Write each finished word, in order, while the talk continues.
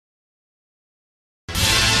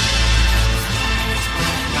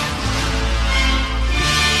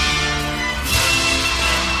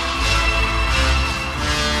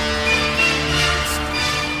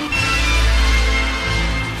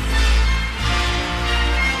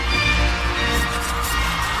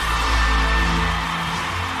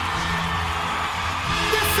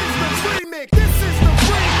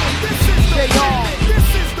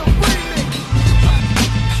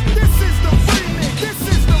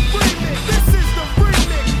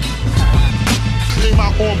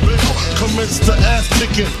commence the ass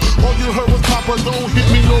kicking. All you heard was Papa, don't hit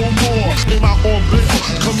me no more. Came out on bail,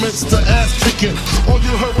 commence the ass kicking. All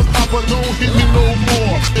you heard was Papa, don't hit me no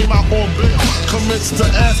more. Came out on bail, commence the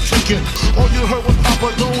ass kicking. All you heard was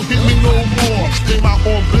Papa, don't hit me no more. Came out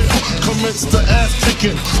on bail, commence the ass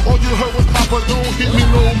kicking. All you heard was Papa, don't hit me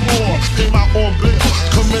no more. Came out on bail,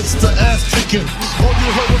 commence the ass kicking. All you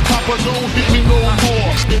heard was Papa, don't hit me no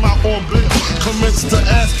more. Came out on bail, commence the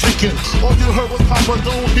ass kicking. All you heard was Papa,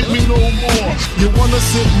 don't hit me no more. You wanna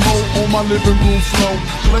sit more on my living room floor,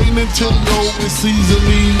 play Nintendo with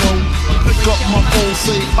Seasonino. Pick up my phone,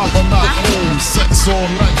 say Papa not home. Sex all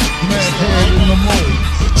night, mad head in the moon.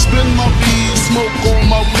 Spin my beat, smoke on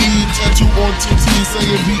my weed. Tattoo on TT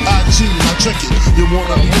saying B.I.G. Now check it, you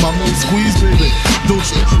wanna be my main squeeze, baby, don't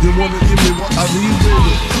you? You wanna give me what I need,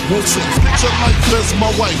 baby, won't you? Picture life as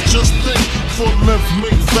my wife, just think. Full length,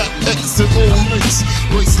 make fat X and all links.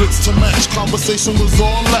 Bracelets to match, conversation was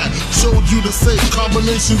all that. Showed you the safe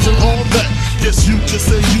combinations and all that. Guess you can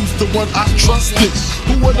say you's the one I trusted.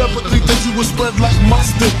 Who would ever think that you would spread like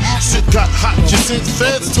mustard? Shit got hot, you sent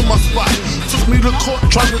feds to my spot. Took me to court,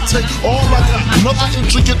 trying to take all I got. Another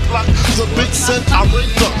intricate plot, the big set I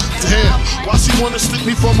raped up. Damn, why she wanna stick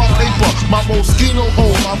me for my paper? My Moschino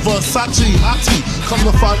hole, my Versace hottie. Come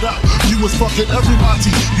to find out, you was fucking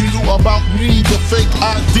everybody. You knew about me, the fake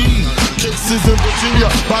ID. Cases in Virginia,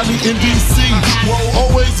 body in DC. Won't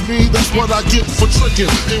always be, that's what I get for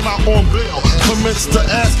tricking. Came out on bail, commenced the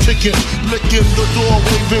ass kicking. Licking the door,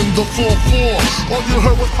 waving the 4-4. All you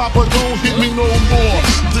heard was Papa, don't hit me no more.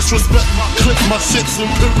 Disrespect my clip, my shit's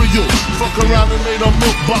imperial. Fuck around and made a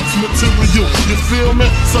milk box material. You feel me?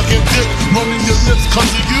 Sucking dick, running your lips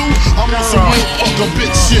cause of you. I'm on some real fucker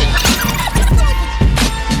bitch shit.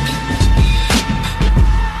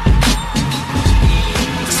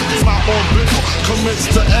 On bail, commence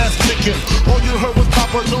the ass kicking. All you heard was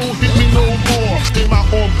Papa, don't hit me no more. Came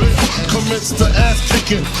out on bail, commence the ass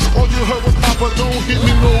kicking. All you heard was Papa, don't hit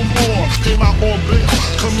me no more. Came out on bail,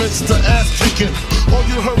 commence the ass kicking. All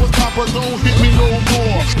you heard was Papa, don't hit me no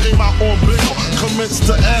more. Came out on bail, commence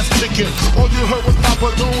the ass kicking. All you heard was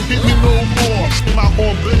Papa, don't hit me no more. Came out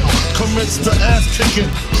on bail, commence the ass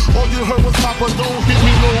kicking. All you heard was Papa, don't hit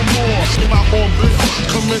me no more. Came out on bail,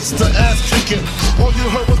 commence the ass kicking. All you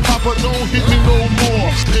heard was Papa, don't hit me no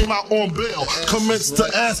more. Came out on bail, commenced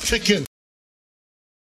the ass kicking.